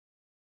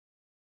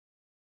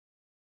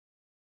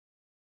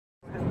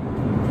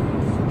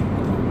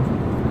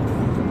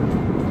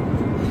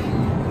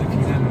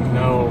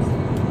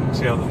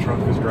see how the truck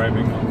is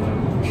driving on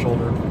the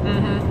shoulder.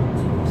 Mm-hmm.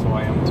 So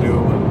I am too.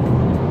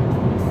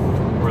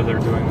 And where they're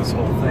doing this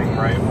whole thing,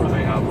 right, where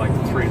they have like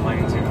 3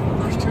 lanes, even though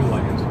there's 2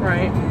 lanes.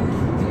 Right.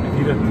 If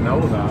you didn't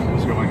know that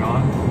was going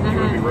on, you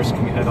would be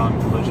risking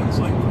head-on collisions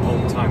like all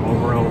the time,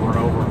 over and over and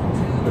over.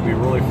 It would be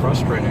really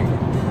frustrating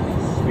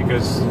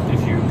because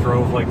if you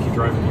drove like you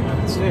drive in the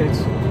United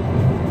States,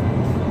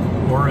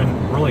 or in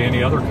really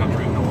any other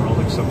country in the world,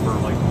 except for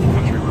like a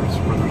country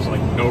where there's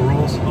like no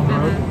rules on the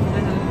road,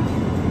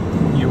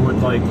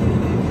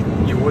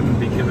 you wouldn't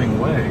be giving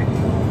way.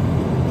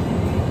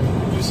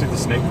 Did you see the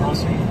snake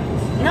crossing?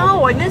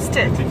 No, I missed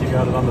it. I think you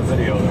got it on the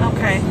video there.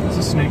 Okay. It's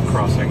a snake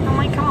crossing. Oh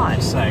my god.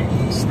 Just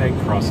saying, snake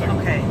crossing.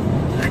 Okay.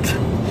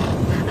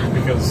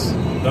 Because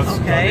that's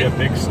gotta be a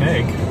big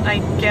snake. I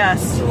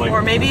guess. Like,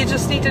 or maybe you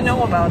just need to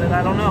know about it.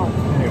 I don't know.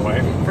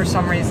 Anyway. For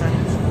some reason.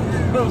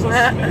 That was a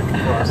snake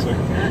crossing.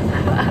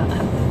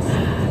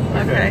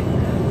 Okay.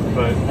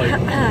 But like,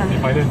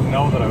 if I didn't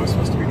know that I was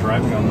supposed to be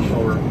driving on the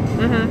shoulder,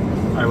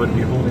 I would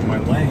be holding my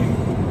lane,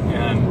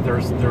 and there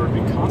would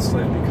be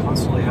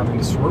constantly having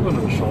to swerve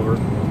into the shoulder,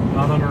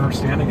 not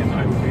understanding, and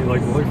I would be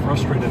like really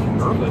frustrated and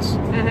nervous,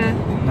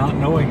 not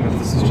knowing that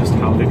this is just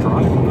how they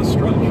drive on this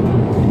stretch.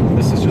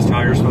 This is just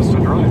how you're supposed to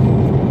drive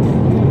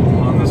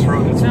on this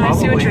road. It's probably, I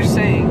see what you're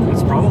saying.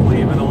 It's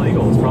probably even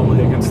illegal. It's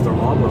probably against the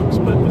law books,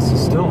 but this is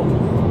still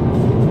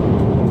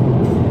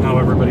how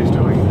everybody's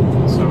doing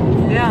it. So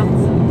yeah,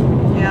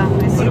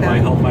 I see but if that. I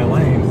held my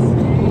lane,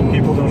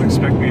 people don't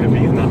expect me to be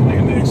in that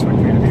lane. They expect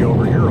me to be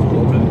over here a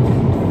little bit.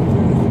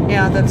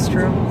 Yeah, that's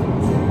true.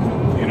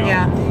 You know,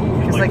 yeah,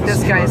 because like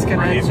this guy's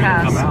gonna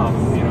pass. Come out.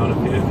 You know,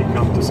 if he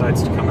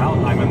decides to come out,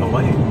 and I'm in the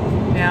lane.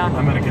 Yeah,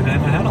 I'm gonna get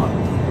ahead on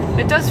him.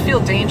 It does feel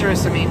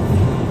dangerous. I mean,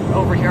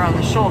 over here on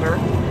the shoulder.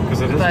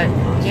 Because it is but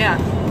dangerous. Yeah.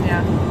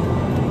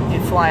 You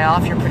fly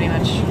off, you're pretty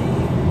much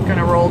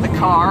gonna roll the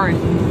car and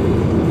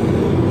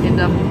end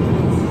up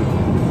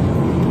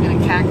in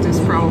a cactus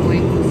probably.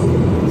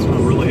 That's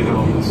not really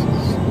how this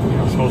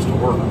is supposed to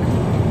work.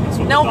 That's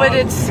what no, but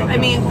it's, I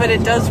mean, but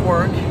it does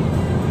work.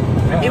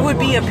 Yeah, it would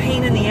be a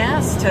pain in the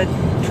ass to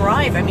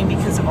drive, I mean,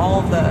 because of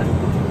all the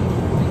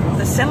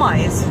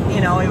semis,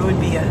 you know, it would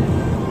be a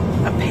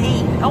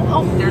pain.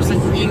 Oh, there's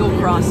an eagle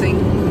crossing.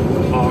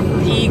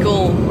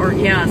 Eagle, or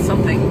yeah,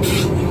 something.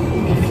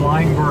 A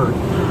flying bird.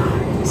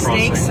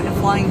 Snakes crossing. and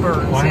flying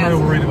birds. Why am I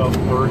worried about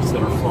birds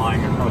that are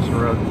flying across the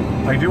road?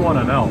 I do want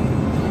to know.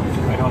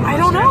 I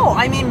don't know.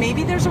 I mean,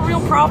 maybe there's a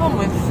real problem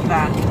with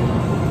that.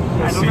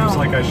 It seems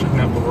like I shouldn't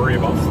have to worry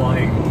about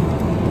flying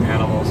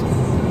animals.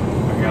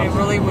 I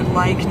really would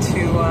like to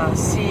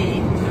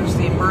see. There's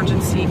the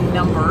emergency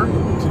number.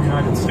 It's a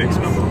United States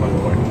number, by the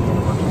way.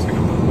 Emergency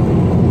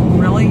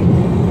number. Really?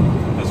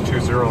 Has 2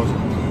 zeros.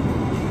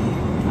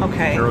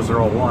 Okay.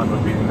 001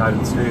 would be the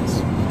United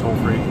States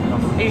toll-free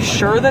number. Are you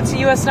sure that's a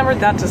U.S. number?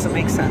 That doesn't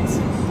make sense.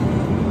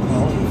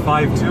 Well,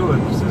 52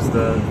 is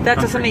the. That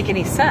doesn't make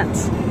any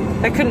sense.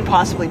 That couldn't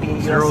possibly be a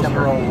U.S.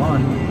 number.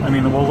 001. I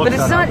mean, we'll look. But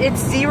it's not. Up.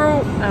 It's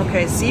 0.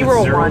 Okay,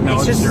 01. No,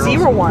 it's just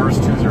zeros, 01.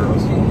 First 2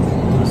 zeros.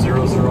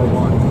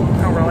 001.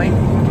 Oh, really?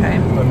 Okay.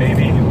 But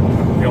maybe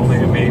the only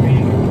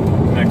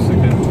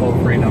Mexican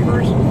toll-free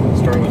numbers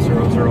start with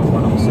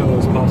 001 also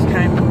is possible.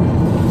 Okay.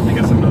 I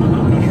guess I'm not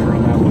sure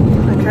on that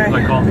one. Okay. If I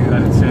call the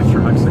United States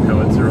or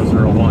Mexico, it's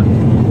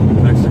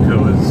 001.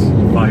 Mexico is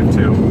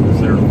 52. Is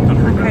their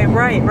country? Okay,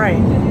 right.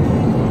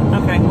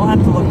 Okay, we'll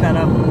have to look that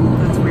up.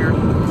 That's weird.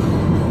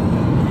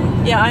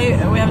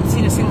 Yeah, we haven't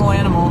seen a single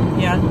animal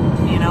yet,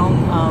 you know.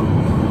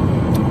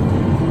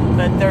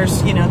 But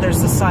there's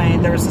a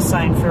sign. There's a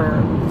sign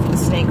for the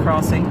snake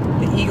crossing,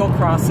 the eagle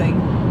crossing,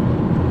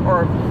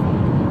 or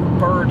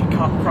bird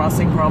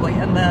crossing probably,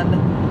 and then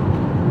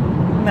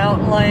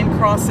mountain lion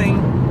crossing,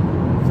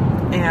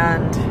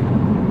 and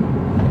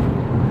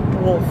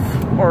wolf,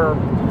 or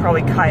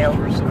probably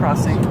coyote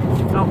crossing.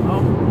 Oh,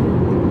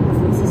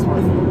 what's this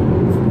one?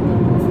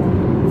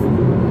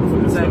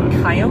 Is that a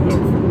coyote?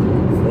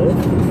 Wolf?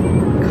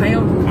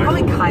 Coyote?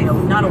 Probably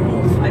coyote, not a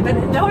wolf. I bet.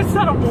 No, it's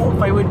not a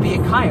wolf. I would be a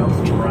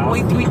coyote. Giraffe?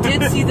 We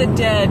did see the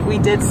dead. We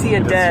did see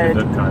a dead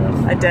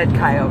coyote. A dead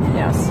coyote.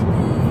 Yes.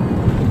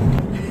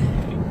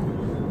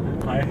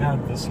 I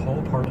had this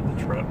whole part of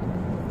the trip.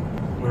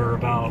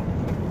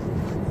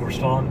 We're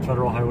still on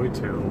Federal Highway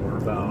 2. We're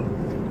about,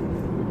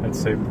 I'd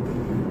say,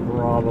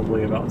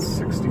 probably about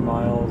 60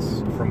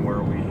 miles from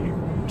where we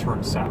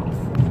turn south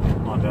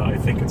onto, I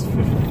think it's 15.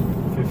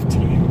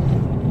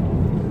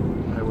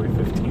 Highway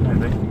 15, I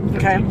think.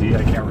 15D,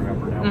 I can't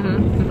remember now.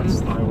 That's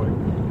the highway.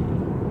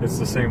 It's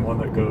the same one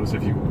that goes,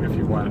 if you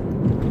went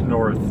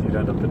north, you'd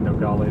end up in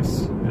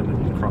Nogales, and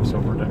then you'd cross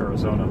over to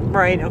Arizona.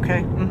 Right,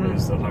 okay.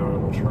 Is the highway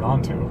we'll turn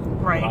onto.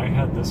 Right. But I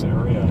had this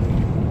area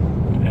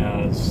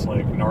as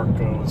like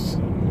narcos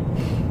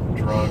and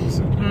drugs,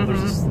 and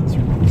there's this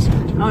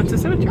cemetery. Oh, it's a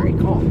cemetery.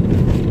 Cool.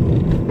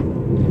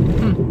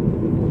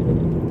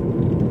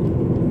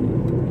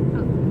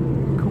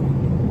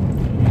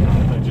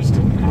 I just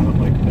didn't have it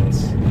like this.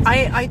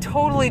 I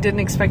totally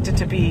didn't expect it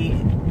to be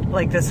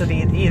like this would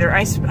be either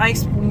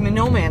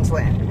no man's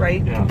land,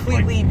 right? Yeah,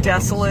 Completely like,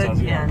 desolate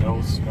and and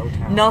no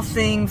towns,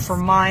 nothing for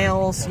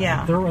miles.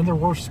 Yeah. There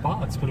were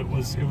spots, but it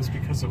was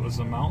because it was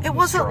a mountain. It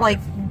wasn't like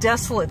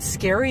desolate,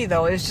 scary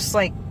though. It was just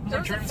like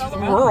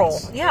rural.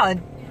 Yeah,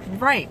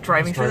 right.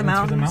 Driving through the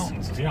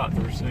mountains. Yeah,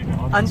 there's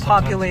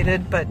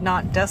unpopulated, but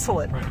not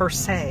desolate per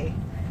se.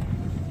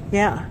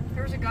 Yeah.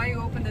 There was a guy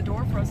who opened the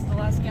door for us at the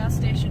last gas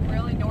station.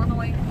 Really,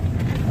 normally.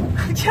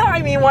 Yeah,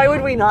 I mean, why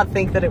would we not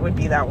think that it would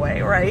be that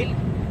way, right?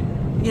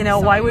 You know,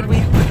 why would we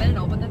come in and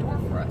open the door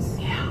for us?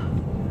 Yeah.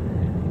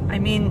 I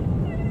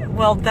mean,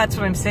 well, that's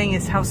what I'm saying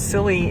is how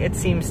silly it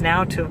seems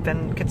now to have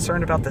been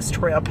concerned about this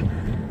trip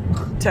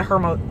to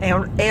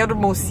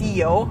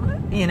Hermosillo,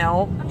 you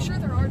know. I'm sure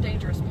there are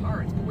dangerous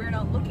parts, but we're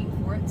not looking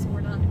for it, so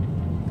we're not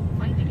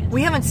finding it.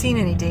 We haven't seen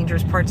any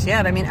dangerous parts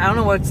yet. I mean, I don't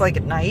know what it's like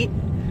at night,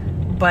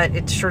 but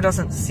it sure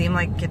doesn't seem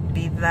like it'd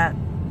be that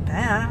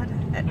bad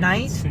at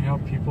night. See how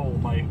people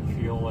might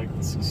feel like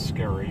this is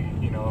scary,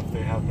 you know, if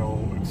they have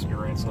no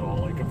experience at all.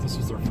 Like if this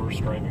is their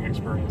first driving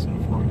experience in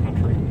a foreign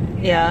country.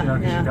 Yeah. You know,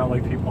 because you've got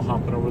like people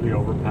hopping over the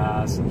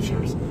overpass, and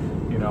there's,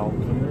 you know,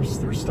 and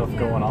there's stuff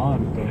going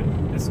on,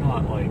 but it's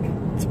not like.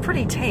 It's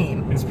pretty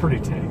tame. It's pretty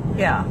tame.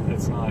 Yeah.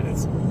 It's not.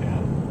 It's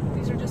yeah.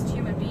 These are just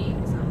human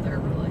beings out there,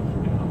 really.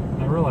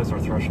 Yeah. I realize our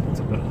threshold's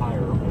a bit higher,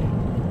 but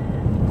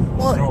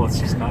well, still, it's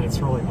just not. It's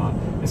really not.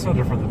 It's no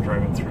different than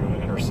driving through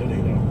an inner city,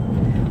 though.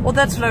 Well,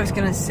 that's what I was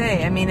gonna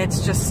say. I mean,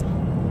 it's just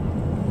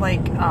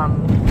like,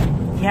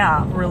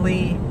 yeah,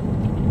 really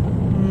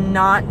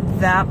not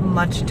that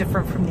much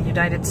different from the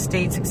United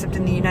States, except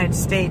in the United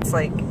States,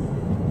 like,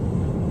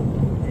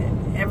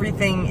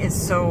 everything is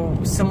so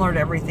similar to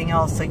everything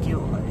else. Like, you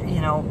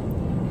know,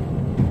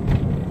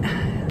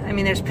 I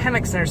mean, there's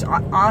Pemex, there's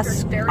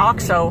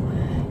OXO,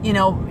 you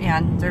know,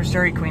 and there's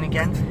Dairy Queen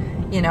again.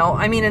 You know,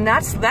 I mean, and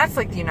that's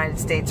like the United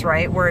States,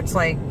 right? Where it's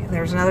like,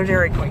 there's another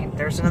Dairy Queen,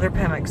 there's another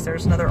Pemex,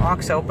 there's another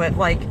OXO, but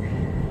like,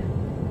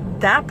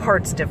 that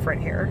part's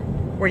different here,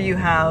 where you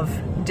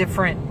have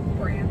different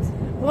brands.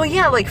 Well,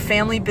 yeah, like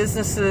family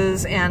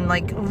businesses and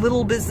like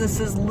little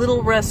businesses,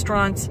 little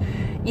restaurants.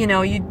 You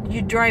know, you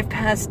drive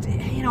past,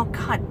 you know,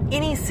 God,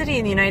 any city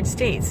in the United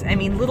States. I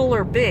mean, little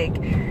or big,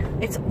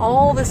 it's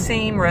all the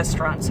same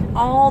restaurants,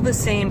 all the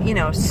same, you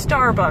know,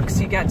 Starbucks.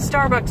 You got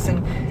Starbucks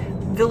and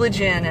Village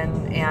Inn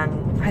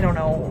and I don't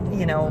know,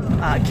 you know,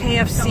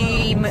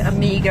 KFC,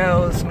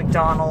 Amigos,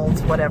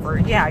 McDonald's, whatever.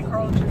 Yeah,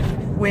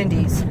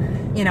 Wendy's.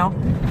 You know,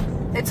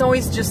 it's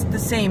always just the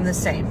same.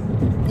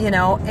 You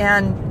know,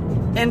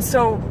 and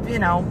so, you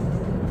know,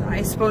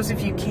 I suppose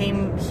if you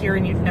came here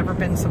and you'd never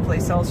been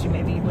someplace else, you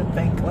maybe would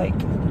think like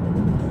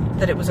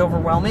that it was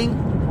overwhelming.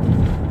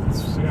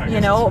 Yeah,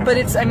 you know, but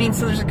it's, I mean,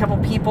 so there's a couple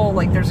people,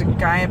 like there's a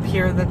guy up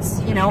here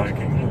that's, you know,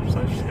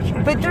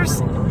 but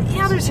there's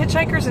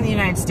hitchhikers in the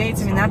United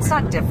States. I mean, that's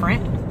not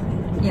different.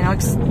 You know,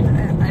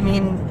 I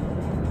mean,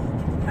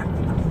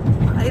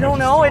 I don't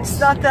know. It's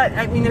not that,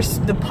 I mean, there's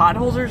the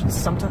potholders,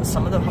 sometimes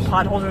some of the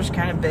potholders are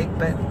kind of big,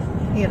 but,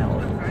 you know,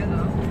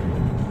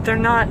 they're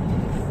not,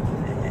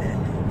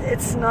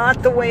 it's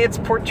not the way it's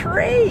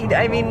portrayed.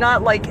 I mean,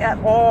 not like at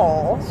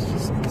all.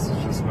 This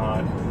is just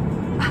not,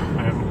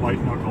 I haven't white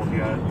knuckled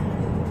yet.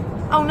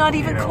 Oh, not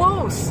even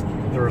close.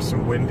 There are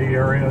some windy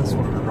areas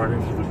when we were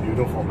driving through the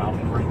beautiful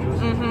mountain ranges.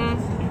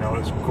 Mm-hmm. You know, it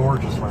was a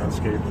gorgeous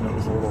landscape and it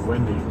was a little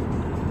windy.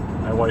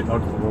 I white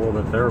knuckled a little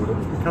bit there, but it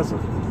was because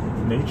of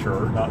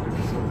nature, not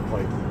because of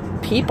like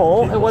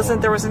people. It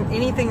wasn't. There wasn't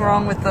anything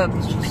wrong with the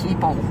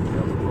people.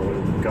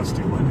 Really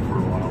gusty wind for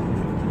a while.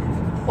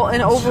 Well,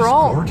 and it's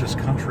overall, just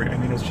gorgeous country. I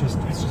mean, it's just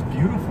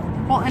beautiful.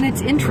 Well, and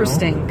it's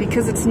interesting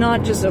because it's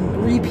not just a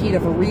repeat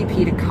of a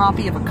repeat, a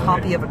copy of a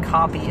copy of a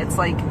copy. It's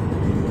like,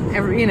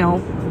 you know,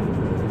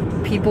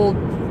 people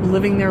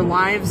living their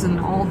lives in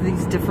all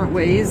these different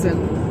ways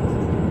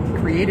and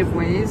creative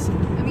ways. I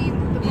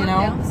mean, the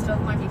rundown stuff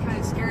might be kind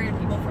of scary to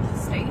people from the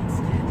States.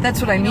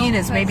 That's what I mean,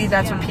 is maybe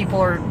that's what people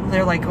are,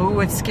 they're like, oh,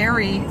 it's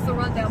scary. Because the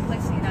rundown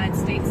places in the United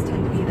States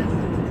tend to be the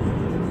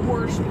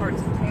worst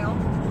parts of town.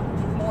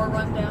 More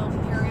rundown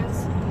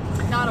areas.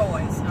 Not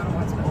always, but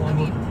I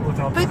mean...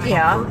 Without their village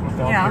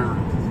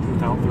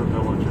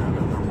and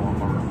their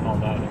Walmart and all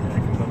that, I mean, I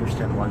can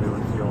understand why they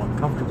would feel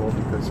uncomfortable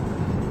because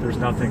there's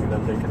nothing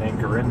that they can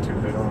anchor into.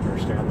 They don't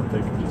understand that they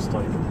can just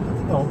like,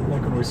 well,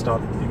 like when we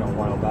stopped, you know, a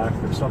while back,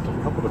 we stopped at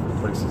a couple different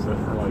places that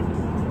are like,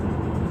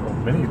 well,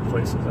 many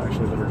places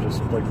actually that are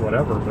just like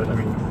whatever, but I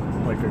mean,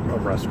 like a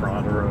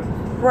restaurant or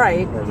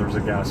or there's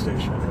a gas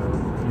station or,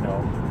 you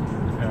know,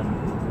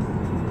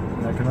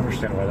 and I can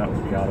understand why that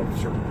would be out of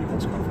certain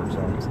people's comfort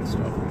zones and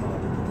stuff.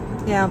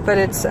 Yeah, but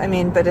it's, I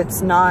mean, but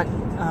it's not,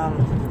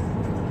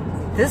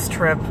 this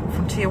trip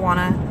from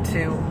Tijuana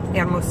to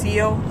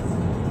Hermosillo,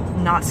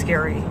 not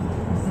scary.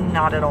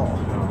 Not at all.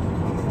 No.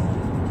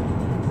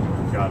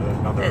 We've got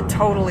another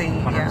totally,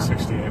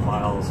 168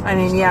 miles. I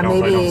mean, yeah,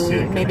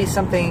 maybe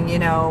something, you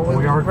know,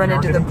 we run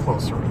into the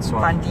closer, so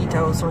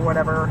banditos or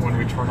whatever. When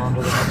we turn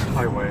onto the next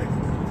highway,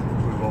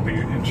 we will be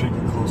inching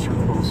closer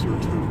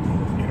to,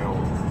 you know,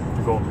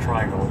 the Golden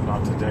Triangle.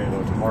 Not today,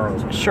 though.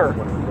 Tomorrow's when Sure.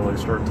 when we really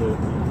start to,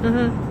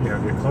 you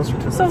know, get closer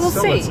to it. So we'll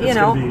see, It's you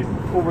know. going to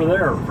be over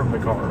there from the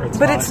car.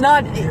 It's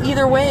not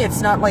either way.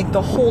 It's not like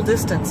the whole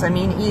distance. I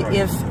mean,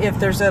 if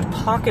there's a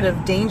pocket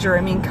of danger,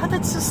 I mean, God,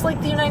 that's just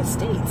like the United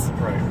States.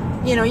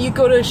 Right. You know, you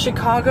go to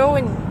Chicago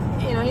and,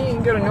 you know, you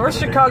can go to North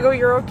Chicago,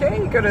 you're okay.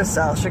 You go to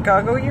South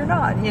Chicago, you're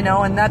not, you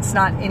know, and that's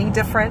not any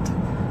different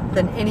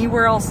than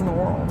anywhere else in the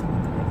world,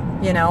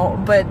 you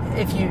know. But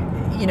if you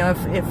know,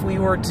 if we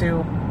were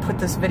to put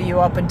this video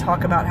up and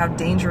talk about how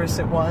dangerous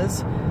it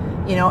was,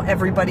 you know,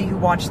 everybody who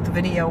watched the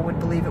video would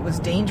believe it was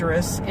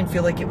dangerous and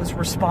feel like it was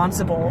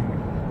responsible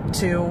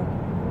to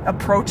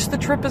approach the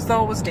trip as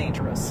though it was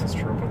dangerous. That's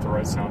true. Put the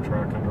right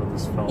soundtrack under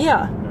this film.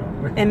 Yeah.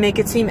 And make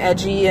it seem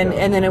edgy, and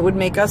then it would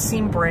make us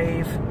seem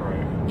brave.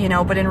 Right. You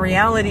know, but in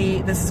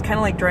reality, this is kind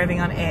of like driving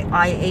on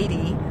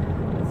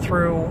I-80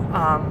 through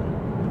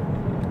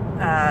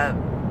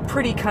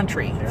pretty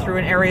country, through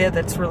an area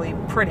that's really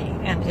pretty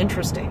and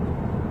interesting.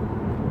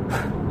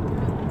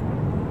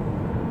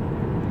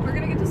 We're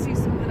gonna get to see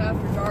some of it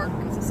after dark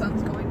because the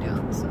sun's going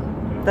down. So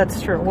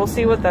That's true. We'll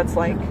see what that's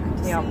like.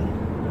 Yeah.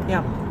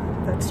 Yeah,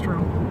 that's true.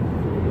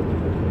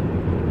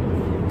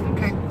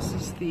 Okay, this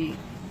is the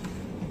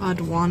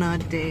Aduana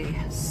de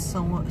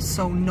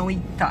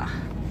Sonoita.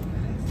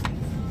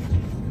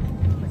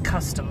 The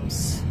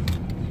customs.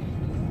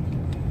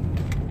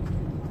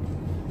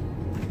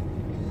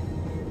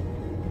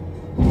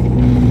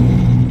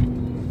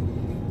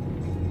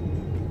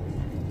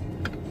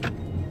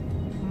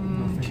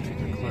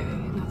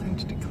 Nothing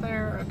to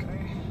declare.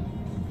 Okay.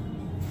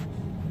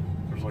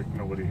 There's like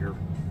nobody here.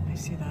 I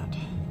see that.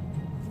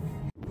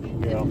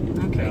 Yeah.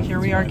 Okay, Yeah, here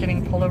we are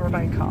getting pulled over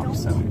by a cop,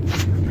 so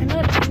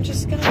I'm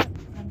just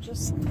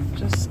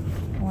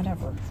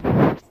whatever.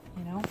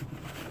 You know?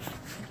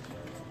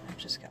 I've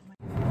just got my...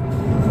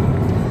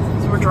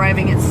 So we're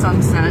driving at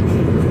sunset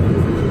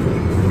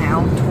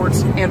now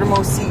towards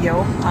Hermosillo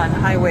on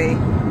Highway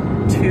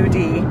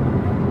 2D,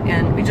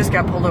 and we just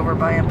got pulled over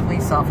by a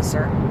police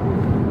officer.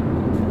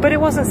 But it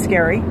wasn't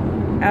scary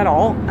at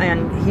all,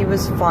 and he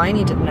was fine.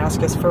 He didn't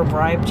ask us for a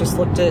bribe, just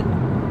looked at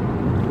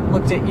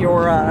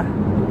your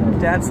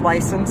dad's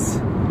license,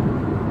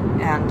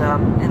 and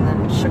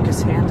then shook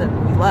his hand,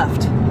 and we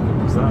left.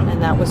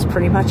 And that was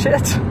pretty much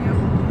it. yep.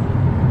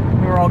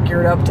 We were all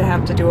geared up to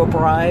have to do a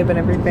bribe and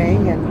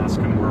everything, and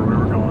Asking where we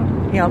were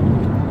going. yep.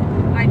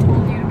 I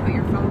told you to put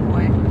your phone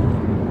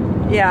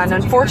away. Yeah, and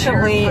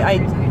unfortunately, I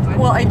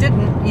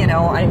didn't, you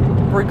know, I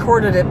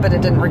recorded it, but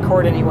it didn't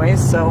record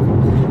anyways, so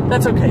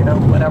that's okay though,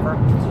 whatever.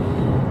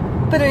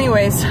 But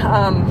anyways,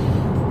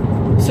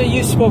 so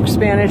you spoke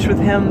Spanish with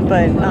him,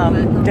 but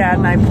Dad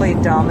and I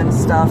played dumb and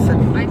stuff,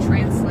 and I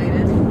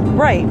translated.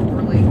 right,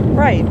 Poorly.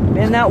 right,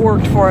 and that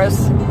worked for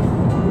us,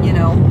 you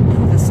know,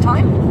 this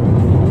time.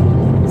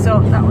 So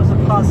that was a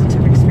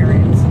positive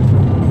experience,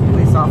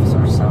 police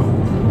officer. So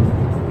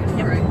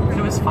yep, Right.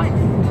 it was fine.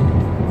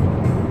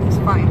 It was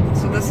fine.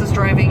 So this is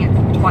driving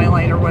at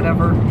twilight or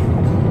whatever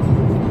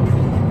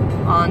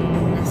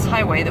on this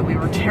highway that we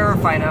were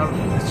terrified of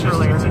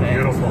earlier It's a today.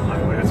 beautiful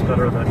highway. It's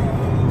better than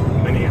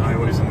many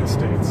highways in the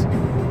States.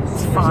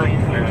 It's fine.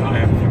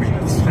 I mean,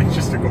 it's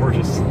just a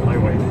gorgeous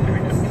highway. I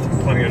mean,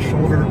 it's plenty of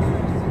shoulder.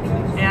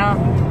 Yeah.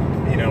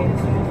 You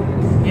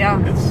know, Yeah.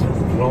 it's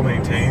well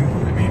maintained.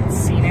 I mean,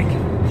 Scenic.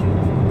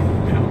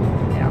 yeah.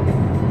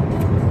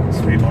 Yeah.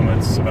 Speed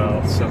limit's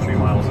about 70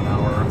 miles an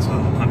hour. It's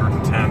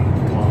 110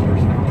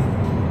 kilometers an hour.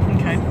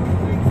 Okay.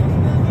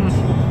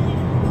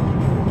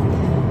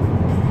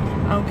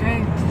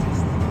 Okay.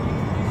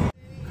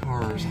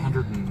 Car's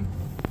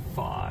 105.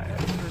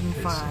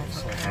 105,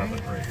 Paces. I have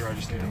it right here. I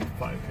just need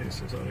 5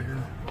 paces out of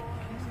here.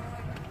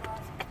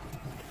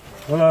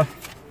 Hola.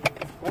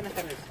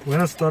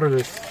 Buenas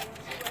tardes.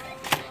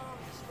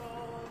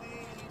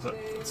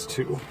 It's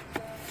 2.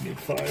 I need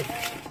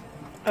 5.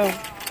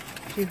 Oh.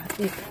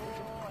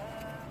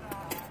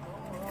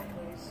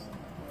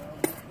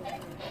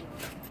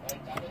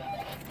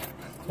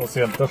 Lo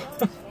siento.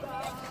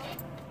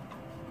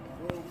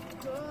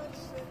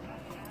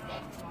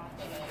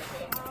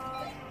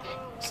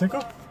 ¿Cinco?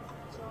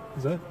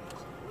 Is that?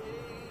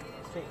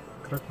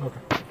 Correct? Okay.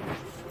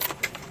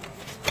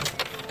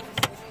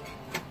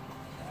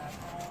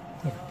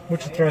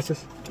 Muchas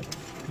gracias.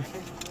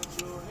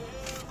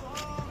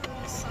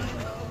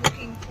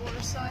 Looking for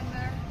a sign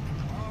there.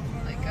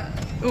 Like a,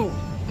 Ooh,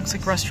 looks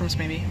like restrooms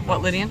maybe.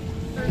 What, Lydian?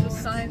 there's a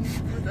sign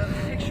with a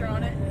picture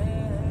on it.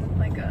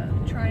 Like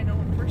trying to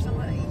look for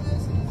somebody.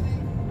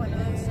 One of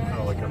those.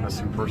 Oh, like a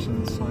missing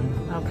person sign?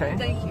 Okay.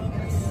 Thank you,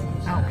 yes.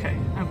 Okay.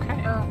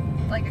 Okay. Or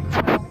like a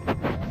criminal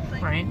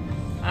thing. Right.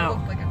 It Oh.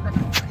 looked like a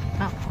criminal thing.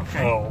 Oh,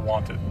 okay. Oh,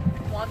 wanted.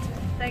 Wanted.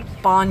 Thank you.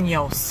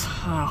 Baños.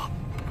 Oh,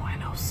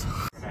 buenos.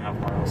 2.5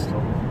 miles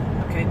still.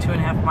 Okay,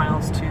 2.5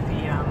 miles to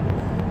the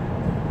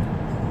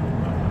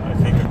I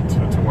think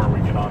to where we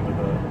get onto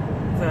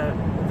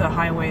the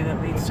highway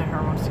that leads to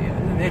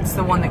Hermosillo. It's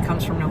the one that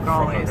comes from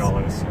Nogales. From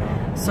Nogales,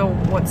 yeah. So,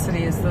 what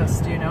city is this?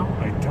 Do you know?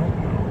 I don't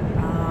know.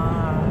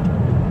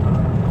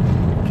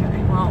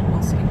 Okay, well,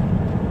 we'll see.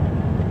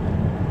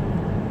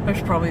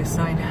 There's probably a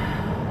sign.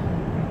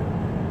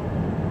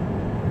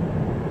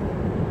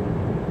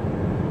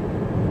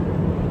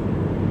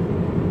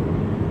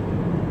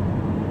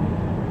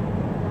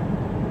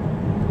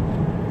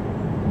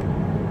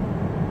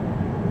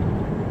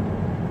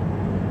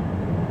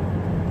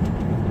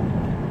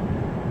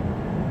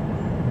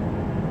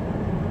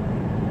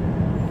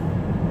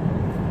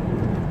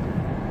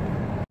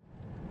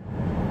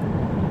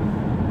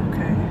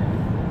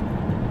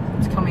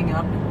 Coming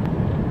up,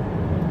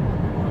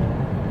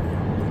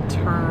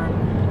 turn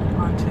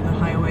onto the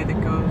highway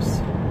that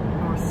goes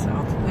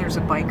north-south. There's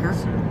a biker.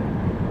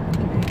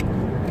 Okay.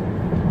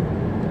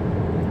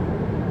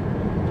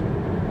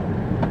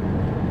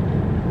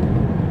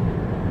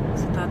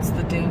 So that's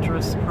the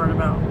dangerous part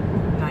about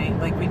night.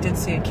 Like, we did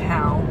see a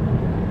cow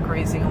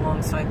grazing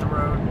alongside the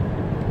road.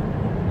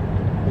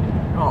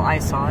 Well, I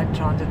saw it.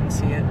 John didn't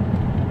see it.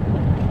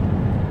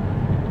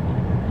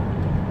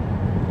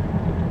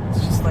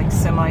 Like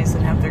semis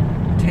that have their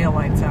tail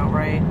lights out,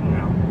 right? And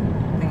yeah.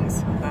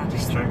 Things like that.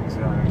 Just things,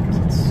 yeah, because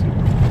it's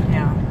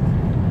yeah.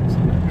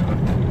 Something good.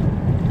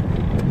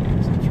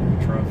 Some sort of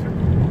traffic.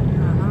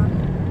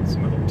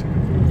 Some other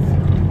ticket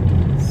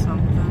booth.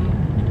 Something.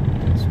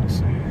 So we'll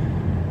see.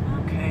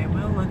 Okay,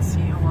 well, let's see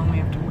how long we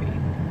have to wait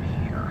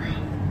here.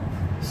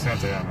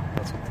 Santa Ana.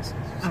 That's what this is.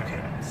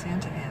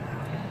 Santa Ana.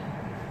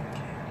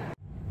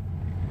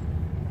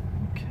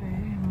 Okay,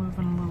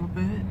 moving a little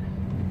bit.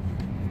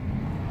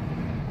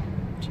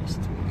 Just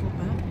a little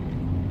bit.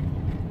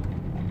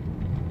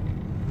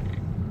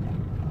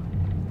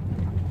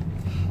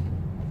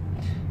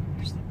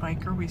 There's the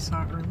biker we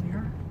saw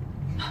earlier.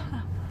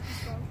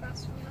 He's going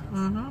faster than us.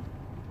 Mm-hmm.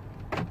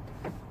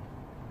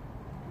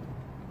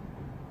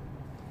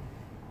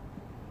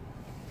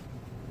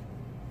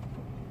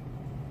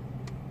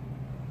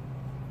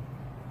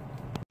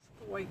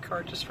 The white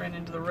car just ran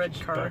into the red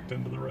car. Backed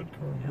into the red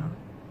car. Yeah.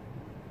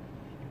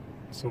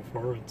 So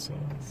far, it's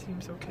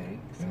seems okay.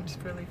 Seems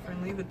fairly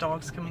friendly. The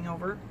dog's coming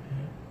over.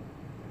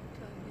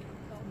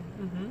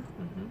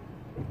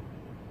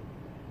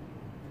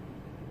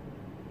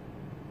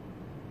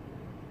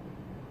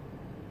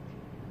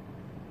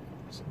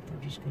 So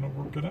they're just gonna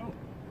work it out.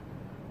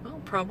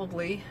 Well,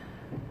 probably.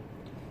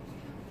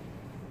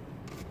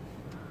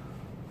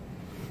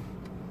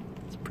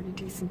 It's a pretty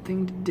decent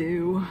thing to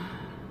do.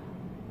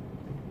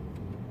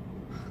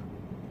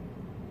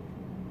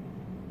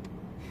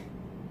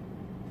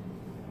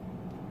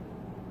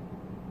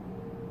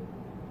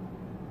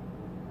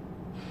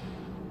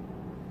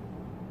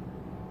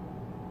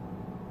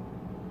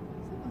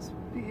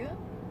 Be it.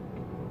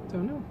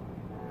 Don't know.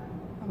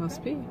 That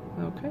must be.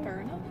 Okay.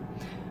 Fair enough.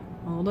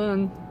 All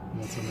done.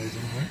 That's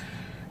amazing, right?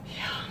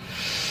 Yeah.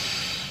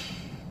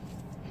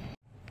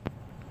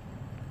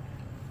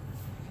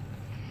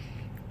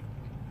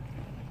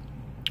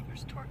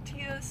 There's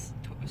tortillas,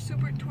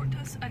 super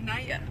tortas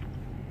anaya.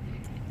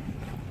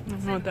 I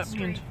don't know what that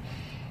means.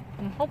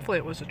 Well, hopefully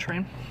it was a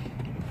train.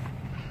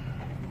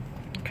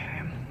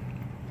 Okay.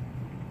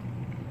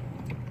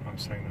 I'm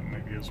saying that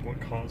maybe is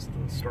what caused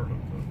the start of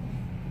the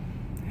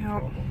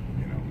problem,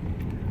 you know.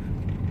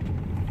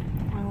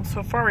 Well,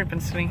 so far we've been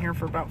sitting here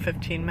for about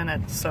 15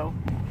 minutes, so...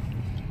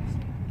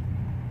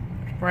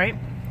 Right?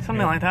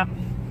 Something like that.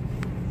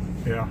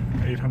 Yeah,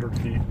 800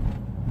 feet.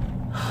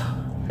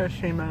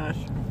 15 minutes.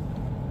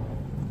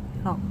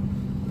 Oh.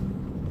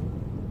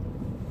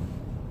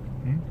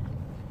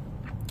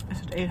 I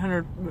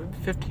said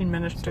 15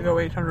 minutes to go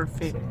 800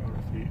 feet.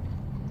 700 feet.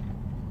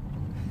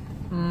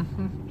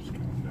 Just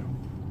going down.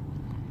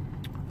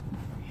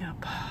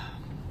 Yep.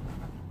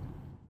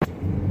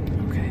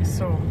 Okay,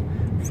 so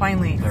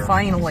finally.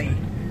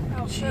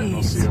 Oh,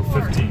 Hermosillo,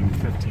 15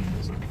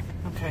 is it?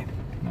 Okay.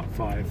 Not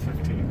 5,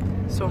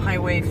 15. So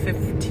Highway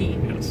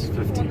 15. Yes,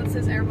 15. The one that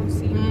says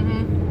Hermosillo.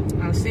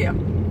 Hermosillo.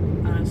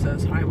 And it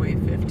says Highway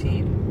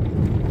 15.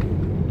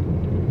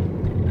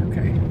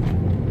 Okay.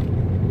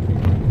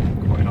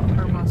 Quite on it.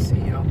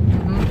 Hermosillo.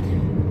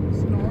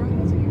 Sonora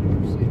has a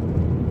university.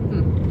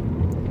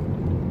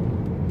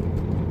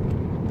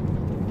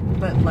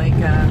 But like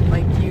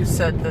you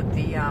said that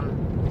the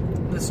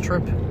this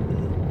trip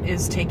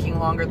is taking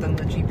longer than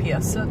the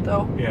GPS said,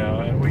 though.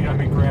 Yeah, and I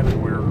mean,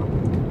 granted,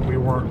 we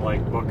weren't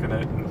like booking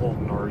it and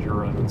holding our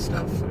urine and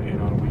stuff, you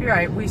know.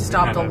 We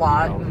stopped a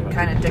lot and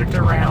kind of dicked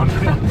around.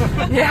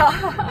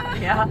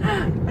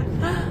 yeah.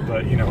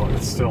 But you know,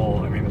 it's still.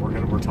 I mean,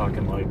 we're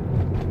talking like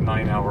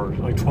 9 hours,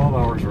 like 12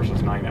 hours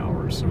versus 9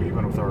 hours. So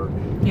even with our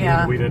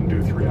we didn't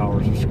do 3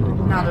 hours of screwing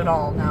around. Not at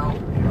all, no.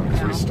 You know,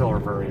 because we still are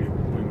we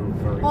move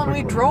very. Well, and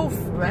quickly. we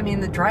drove. I mean,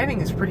 the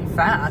driving is pretty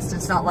fast.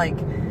 It's not like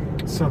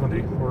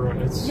 70.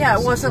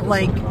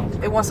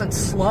 It wasn't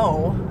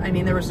slow. I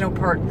mean, there was no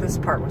part. This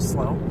part was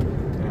slow.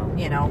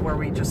 Yeah. You know, where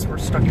we just were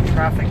stuck in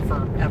traffic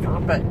forever.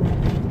 But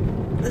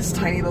this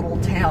tiny little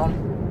town.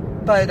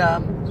 But I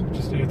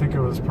think it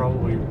was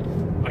probably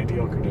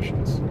ideal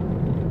conditions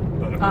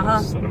that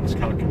it was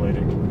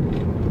calculating.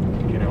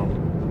 You know,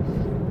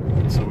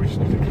 So we just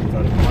need to keep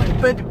that in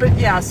mind. But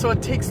yeah, so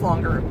it takes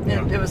longer.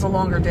 Yeah. It was a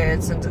longer day.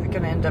 It's going to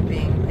end up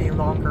being a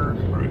longer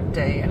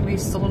day, and we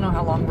still don't know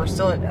how long. We're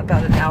still at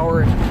about an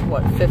hour and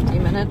what, 50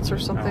 minutes or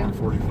something?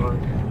 Hour and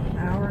 45.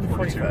 Hour and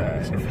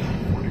 45.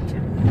 42.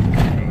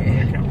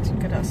 Okay.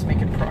 Look at us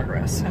making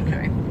progress.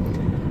 Okay.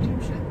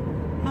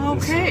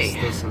 Okay.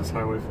 This is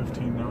Highway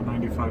 15 now,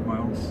 95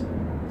 miles.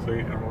 See,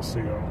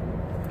 Hermosillo.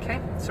 Okay,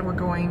 so we're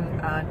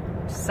going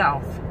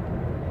south.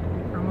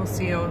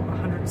 Hermosillo,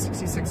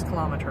 166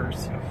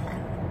 kilometers.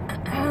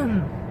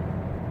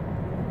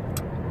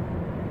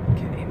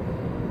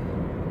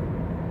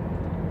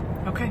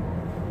 Okay,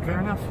 fair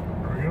enough.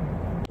 There we go.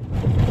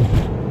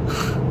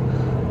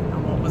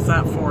 And what was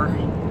that for?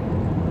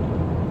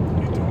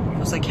 You don't know. It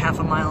was like half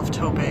a mile of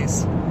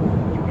topes.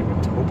 Like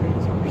a topes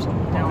or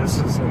something. No. This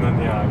is, and then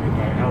I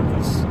have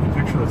this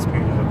picture that's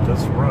painted of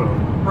this road.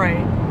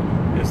 Right.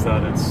 Is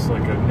that it's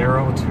like a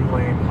narrow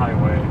 2-lane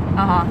highway.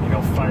 Uh-huh. You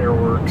know,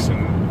 fireworks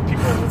and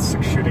people with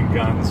shooting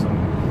guns and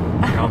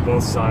on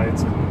both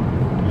sides, and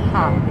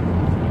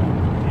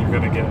you're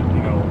gonna get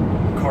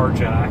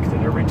carjacked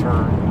at every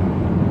turn.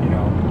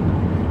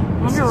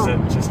 This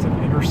isn't just an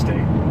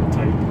interstate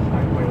type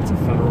highway; it's a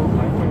federal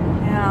highway.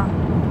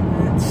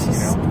 Yeah, it's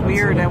just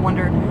weird. I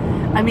wonder.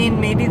 I mean,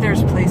 maybe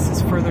there's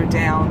places further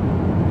down.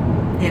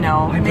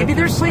 Maybe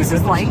there's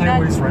places like that.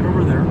 Highways right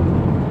over there,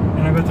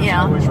 and I bet there's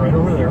highways right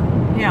over there.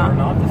 Yeah, that are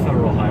not the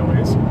federal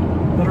highways.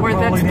 That are where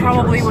probably that's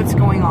probably what's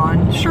going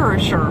on. Sure.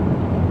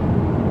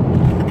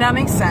 That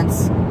makes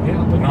sense.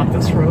 Yeah, but not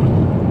this road.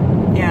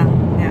 Yeah.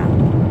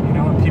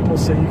 And people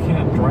say you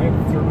can't drive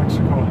through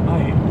Mexico at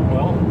night.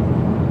 Well,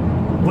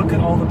 look at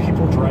all the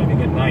people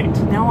driving at night.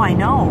 No, I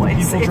know.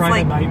 People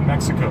drive at night in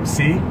Mexico.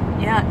 See?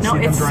 Yeah. No,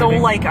 it's so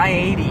like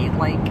I-80.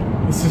 Like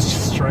this is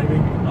just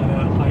driving on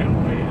a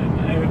highway.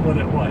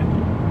 And what?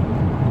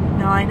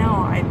 No, I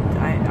know. I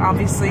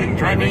obviously.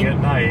 Driving at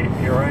night.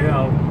 Here I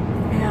am.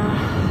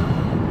 Yeah.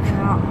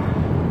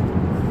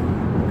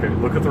 Okay,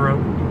 look at the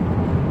road.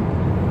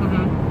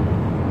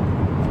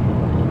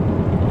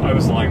 I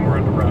was lying. We're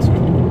in Nebraska.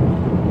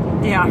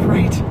 Yeah,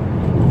 right.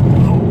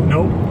 Oh,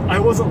 no, I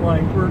wasn't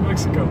lying. We're in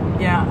Mexico.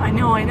 Yeah, I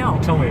know.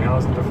 Tell me, how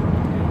is it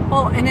different?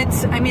 Well, and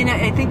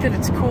I think that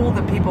it's cool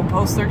that people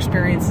post their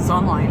experiences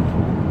online,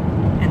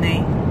 and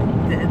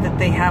that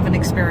they have an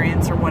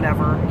experience or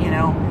whatever,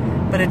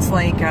 But it's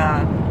like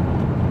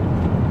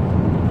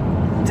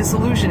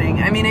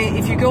disillusioning. I mean,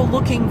 if you go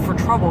looking for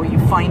trouble, you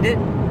find it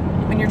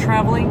when you're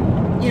traveling,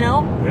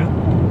 Yeah.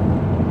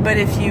 But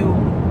if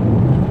you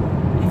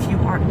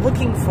aren't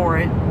looking for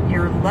it,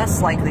 you're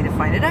less likely to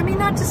find it. I mean,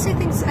 not to say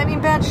things,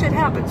 bad shit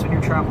happens when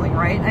you're traveling,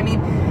 right? I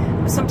mean,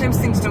 sometimes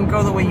things don't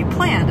go the way you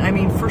planned. I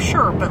mean, for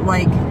sure, but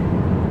like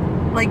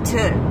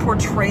to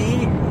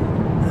portray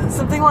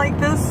something like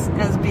this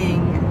as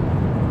being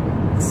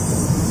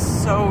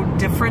so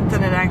different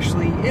than it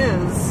actually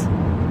is,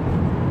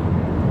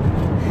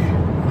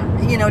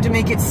 to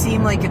make it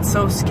seem like it's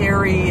so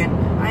scary, and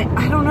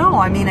I don't know.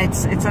 I mean,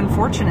 it's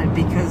unfortunate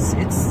because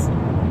it's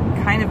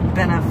kind of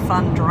been a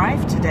fun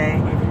drive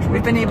today.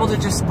 We've been able to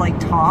just like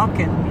talk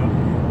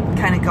and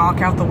kind of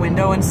gawk out the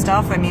window and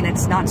stuff. I mean,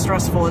 it's not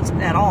stressful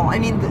at all. I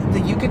mean, the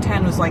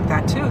Yucatan was like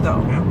that too,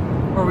 though,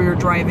 where we were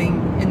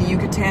driving in the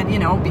Yucatan,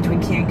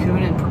 between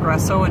Cancun and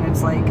Progreso, and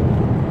it's like,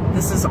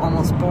 this is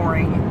almost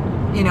boring.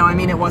 I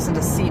mean, it wasn't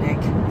a scenic,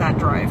 that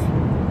drive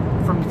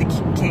from the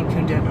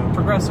Cancun to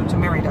Progreso to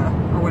Merida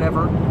or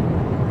whatever,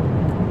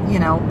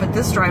 but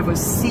this drive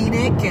was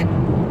scenic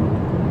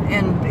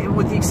and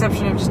with the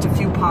exception of just a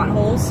few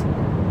potholes,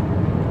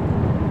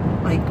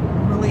 like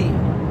really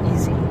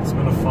easy. It's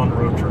been a fun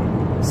road trip.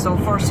 So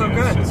far, so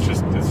good. It's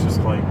just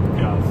like,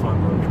 a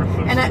fun road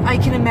trip. And I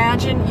can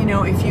imagine,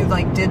 if you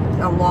like did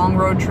a long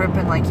road trip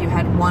and like you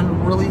had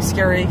one really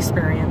scary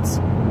experience,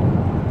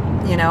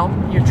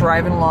 you're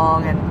driving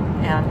along and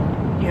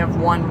you have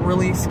one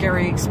really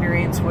scary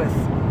experience with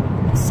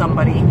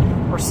somebody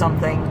or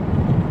something,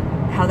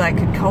 how that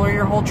could color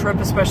your whole trip,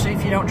 especially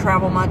if you don't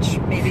travel much,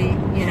 maybe,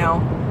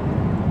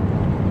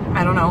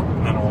 I don't know.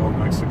 And then all of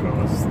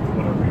Mexico is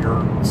whatever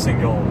your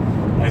single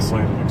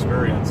isolated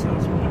experience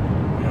is.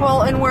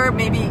 Well, and where it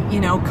maybe,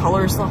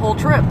 colors the whole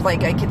trip.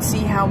 Like, I could see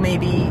how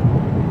maybe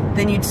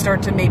then you'd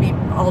start to maybe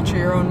alter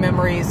your own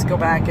memories, go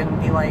back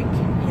and be like,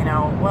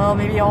 well,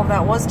 maybe all of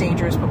that was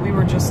dangerous, but we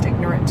were just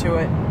ignorant to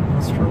it.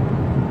 That's true.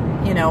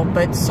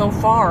 But so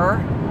far,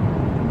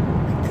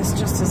 this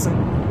just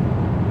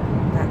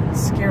isn't that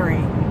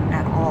scary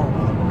at all.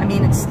 I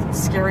mean, it's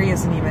scary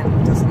doesn't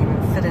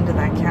even fit into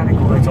that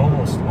category. It's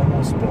almost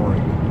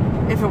boring.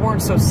 If it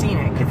weren't so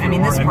scenic. I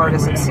mean, this part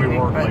isn't scenic. And we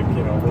weren't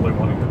but really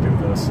wanting to do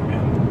this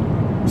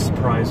and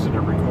surprised at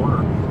every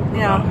corner.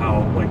 Yeah. About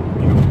how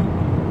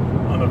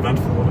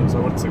uneventful it is. I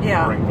wouldn't say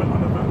boring, but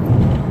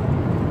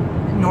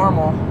uneventful.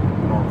 Normal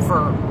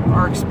for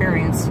our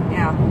experience.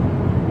 Yeah.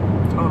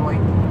 Totally.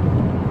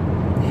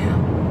 Yeah.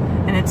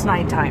 And it's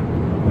nighttime.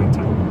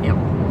 Nighttime. Yep.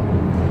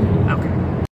 Okay.